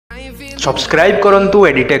Subscribe करंतु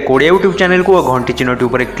edtech Odia YouTube channel को घंटी चिन्हटी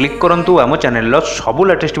उपर क्लिक करंतु आम चैनल सबु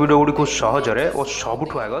लेटेस्ट वीडियो गुडी सहजरे और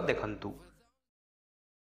सबुठ आग देखंतु।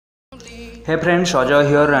 हे फ्रेंड्स अजय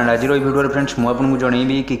हियर एंड आज वीडियो फ्रेंड्स मुझे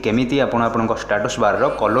जनइबी कि केमी आप स्टाटस बार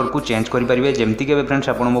कलर को चेंज करेंगे जमती के फ्रेंड्स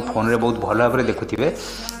आप मो फोन में बहुत भल भाव देखुए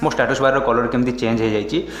मो स्टाटस बार कलर केमती चेंज हो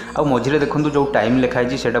जाए मझे देखूँ जो टाइम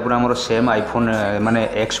लिखाई से पूरा आम सेम आईफोन माने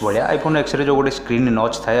एक्स भाया आईफोन एक्स जो गोटे स्क्रीन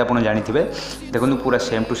नच थाए आप जानते देखो पूरा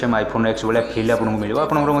same to same iPhone x Bhaya fill आपको मिले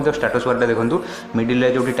आपंकर स्टाटस बार देखो मिडिल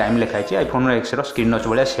जो टाइम लिखाई iPhone x screen Nach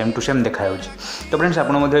Bhaya same to same देखा तो फ्रेंड्स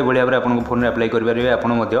आप भाव आप फोन में अप्लाई करेंगे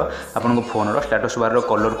आप फोन स्टाटस बार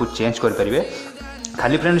कलर को चेंज करेंगे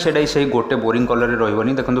खाली फ्रेंड्स से से गोटे बोरिंग कलर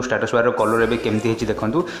रही देखो स्टाटस बार कलर एवं केमती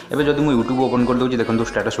देखूँ एवं जब मुझे यूट्यूब ओपन कर दूसरी देखो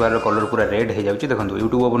स्टाटस बार कलर पूरा रेड हो जाए देखो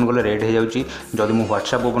यूट्यूब ओपन कले रेड हो जाए जब मुझे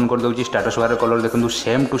व्हाट्सएप ओपन कर दूसरी स्टाटस बार कलर देखो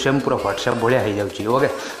सेम टू सेम पूरा व्हाट्सएप भाया हो जाए ओके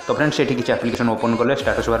तो फ्रेंड्स से किसी एप्लिकेशन ओपन कले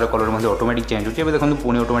स्टाटस बार कलर ऑटोमेटिक चेंज होती देखो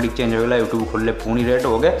पुणी ऑटोमेटिक चेंज होगा यूट्यूब खोले पुणी रेड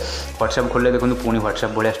ओके व्हाट्सएप खोले देखो पुणी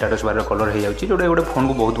व्हाट्सएप भाया स्टाटस बार कलर हो जाए जोटा गोटे फोन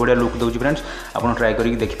को बहुत बढ़िया लुक दूसरी फ्रेंड्स आप ट्राए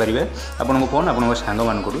करके देखिपारे आपन फोन आप सांग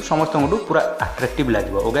मान समस्त पूरा अट्राक्टिव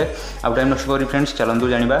लगे ओके आउ टाइम नष्ट करी फ्रेंड्स चलतु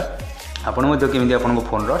जाना आपड़ केमी आप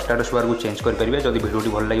फोन स्टाटस बार को चेंज करेंगे जब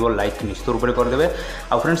भिडियो भल लगे लाइक निश्चित रूप से करदे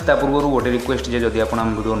आ फ्रेंड्स ता पूर्व गोटे रिक्वेस्ट जे जब आप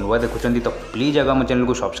वीडियो नुआ देखुं तो प्लीज आगे आम चैनल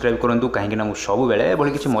को सब्सक्राइब करूँ कहीं मुझे सब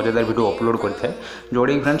बेले किसी मजेदार वीडियो अपलोड करते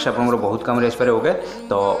जोड़े फ्रेंड्स आप बहुत काम आसपे ओके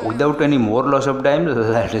तो without any more loss of time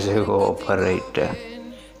let's go for it.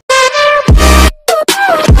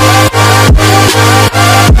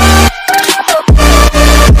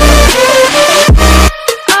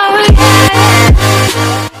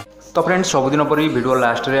 तो फ्रेंड्स सबुदिन पर वीडियो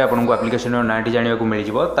लास्ट रे आपको एप्लिकेशन नाटी जाना मिल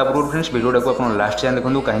जाए फ्रेंड्स वीडियो को आप लास्ट जाए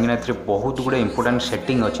देखो कहीं बहुत गुड़े इंपोर्टेंट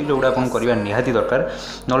सेटिंग अच्छी जोड़ा आप करवा निहाती दरकार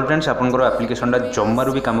ना फ्रेंड्स आपंकर एप्लिकेशन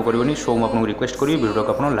जमारू भी कम करनी सो मुझे रिक्वेस्ट करी वीडियो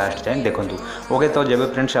को आप लास्ट जाए देखूँ ओके तो जब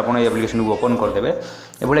फ्रेंड्स आप एप्लिकेशन को ओपन करदे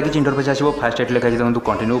एभलिया किसी इंटरफेस आसो फास्ट ये लिखाई देखो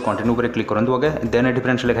कंटिन्यू कंटिन्यू पर क्लिक करूँ ओके देन ये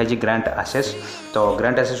फ्रेंड्स लिखाई ग्रांट आसेस तो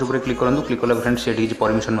ग्रांट आसेस पर क्लिक करूँ क्लिक कला फ्रेंड्स ये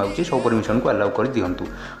परमिशन मांगी सब परमिशन को अलाउ कर दिंतु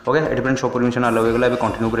ओके ये फ्रेंड्स सब परमिशन अलाउ होगा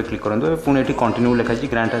कंटिन्यू पर क्लिक करूँ पुणी ये कंटिन्यू लिखाई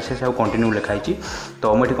ग्रांट आसेस आउ कंटिन्यू लिखाई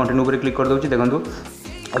तो मुझे कंटिन्यू पर क्लिक कर दूसरी देखो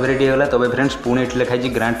अब रेडी होगा तब फ्रेंड्स पुणी ये लिखाई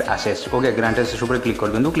grant access okay grant access पर क्लिक कर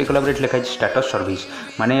दिंतु क्लिक कला ये लिखाई स्टाटस सर्विस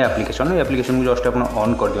माने एप्लिकेशन को जस्ट आप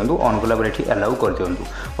ऑन कर दिंतु ऑन कला ये अलाउ कर दिंतु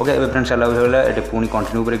ओके अब फ्रेंड्स अलाउ होगा ये पुणी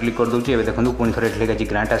कंटिन्यू पर क्लिक कर दूसरी ये देखो पुणी थोड़े लिखाई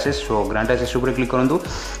ग्रांट आसेस सो ग्रांट आसेस पर क्लिक करूँ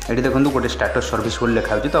ये देखो गोटे स्टाटस सर्विस बोली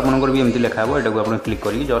लिखा तो आपंकर भी एमती लिखा हो यहाँ आप क्लिक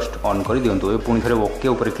करके जस्ट ऑन कर दिंतु पुणी थे ओके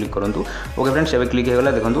उपर क्लिक करूँ ओके फ्रेंड्स एवं क्लिक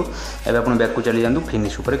होगा देखो एवं आप बैक को चली जातु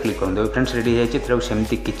फिनिश उपर क्लिक करूँ फ्रेंड्स रेडी हो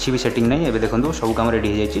सेमती किसी भी सेटिंग नहीं एवं देखो सब काम रेडी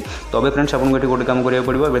हो जाए तो फ्रेंड्स आपको ये गोटे काम करा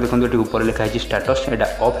पड़ो देखो ये ऊपर लिखाई स्टाटस यहाँ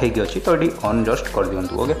ऑफ होगी तो ये ऑन जस्ट कर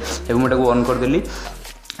दिंतु ओके एवं मुझे ऑन करदेली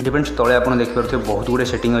फ्रेंड्स तले आप देखिए बहुत गुड़े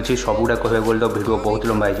सेटिंग अच्छी सबुटा कहूँ बोले तो वीडियो बहुत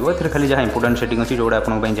लंबा हो खाली जहाँ इंपोर्टेंट सेटिंग अच्छी जोड़ा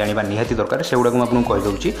आपको जाना निहाती दरकार से गुड़ा आपको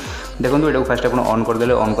कहीदे देखो ये फास्ट आप ऑन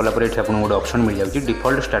करदे ऑन कलापर ये आपको गोटे ऑप्शन मिल जाए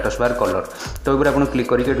डिफॉल्ट स्टाटस बार कलर तो ये आप क्लिक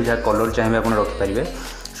करके जहाँ कलर चाहिए आप रखिपारे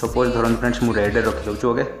सपोज धरन फ्रेंड्स मुझे रेड रखी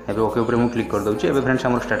दूँ ओके एवं ओके उपर मुझे क्लिक कर दूँ एवं फ्रेंड्स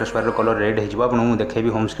आम स्टाटस बार कलर रेड हो आपको देखेबी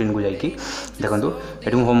होम स्क्रीन को जाकि देखो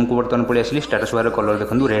ये मुझे होम को बर्तमान पलि आसली स्टाटस बार कलर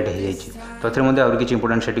देखो रेड हो जाए तो ये किसी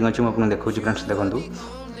इंपोर्टेंट सेटिंग अच्छी मुझे देखो फ्रेंड्स देखो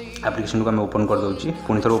एप्लिकेशन को आम ओपन कर दूँ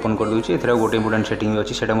पुणी थोड़ा ओपन कर दूँ ए गोटे इंपोर्टेंट सेटिंग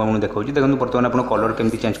अच्छी से मुझे देखो देखो बर्तमान आप कलर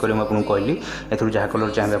केमती चेंज करेंगे आपको कहली एथर जहाँ कलर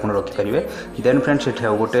चाहिए आप रखिपारे देन फ्रेंड्स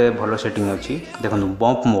ये गोटे भल सेटिंग अच्छी देखो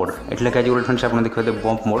बम्प मोड ये लिखा गोटे फ्रेंड्स आप देखिए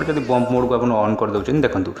बम्प मोड जब बम्प मोड को आप ऑन कर दूँ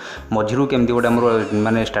देखो मझीरू केमती गोटे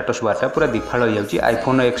माने स्टाटस बारटा पूरा दिफाड़ हो जाए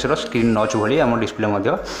आईफोन एक्स स्क्रीन नच भाई आम डिस्प्ले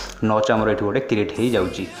नच आमर ये गोटे क्रिएट हो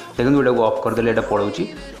जाऊँगी देखो ये ऑफ करदे यहाँ पड़ोची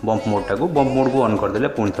बम्प मोडटा को बम्प मोड को ऑन करदे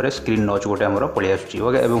पुणी थे स्क्रीन नच गोटे आम पलि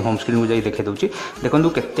आसूँ होम स्क्रीन को जाई देखा दूसरी देखो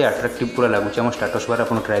केते अट्राक्टिव पूरा लगुच आम स्टाटस बार आप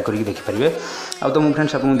ट्राए करके देखिपारे आ तो मुझे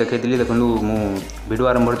फ्रेंड्स आपको देखी देखो वीडियो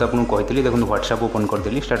आरंभ तो आपको कही देखो व्हाट्सएप ओपन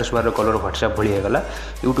करदेली स्टाटस बार कलर व्हाट्सएप भाई होगा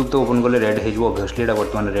यूट्यूब तो ओपन कले रेड हो ओबियसली यहाँ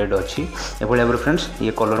बर्तमान रेड अच्छी ये भाव फ्रेंड्स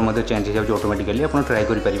ये कलर चेंज हो जाए ऑटोमेटिकली आप ट्राए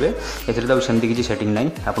करेंगे एथेर तो सेमती किसी सेटिंग ना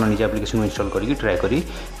आप निजे एप्लिकेशन इंस्टॉल करके ट्राए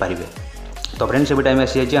करेंगे तो फ्रेंड्स अभी टाइम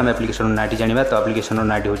आसी जाए आम एप्लिकेशन नाटी जाना तो एप्लिकेशन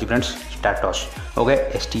नाटी हूँ friends status okay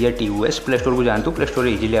STATUS play store को जातु प्ले स्टोर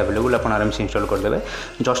इजिली अवेलेबल आप आराम से इंस्टॉल करदे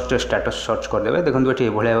जस्ट स्टाटस सर्च करदे देखो ये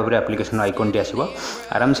भाया भाव में एप्लिकेशन आइकन टी आसो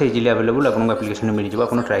आराम से इजिली अवेलेबल आपको एप्लिकेशन मिल जाए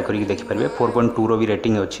आप ट्राए करके देखिपारे 4.2 भी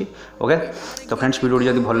रेटिंग अच्छी ओके तो फ्रेंड्स वीडियो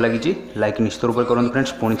जब भल लगी लाइक निश्चित रूप से करूँ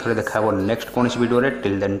फ्रेंड्स पुणी थे देखा नेक्स्ट कौन video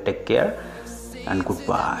till then take care and good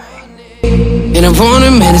bye.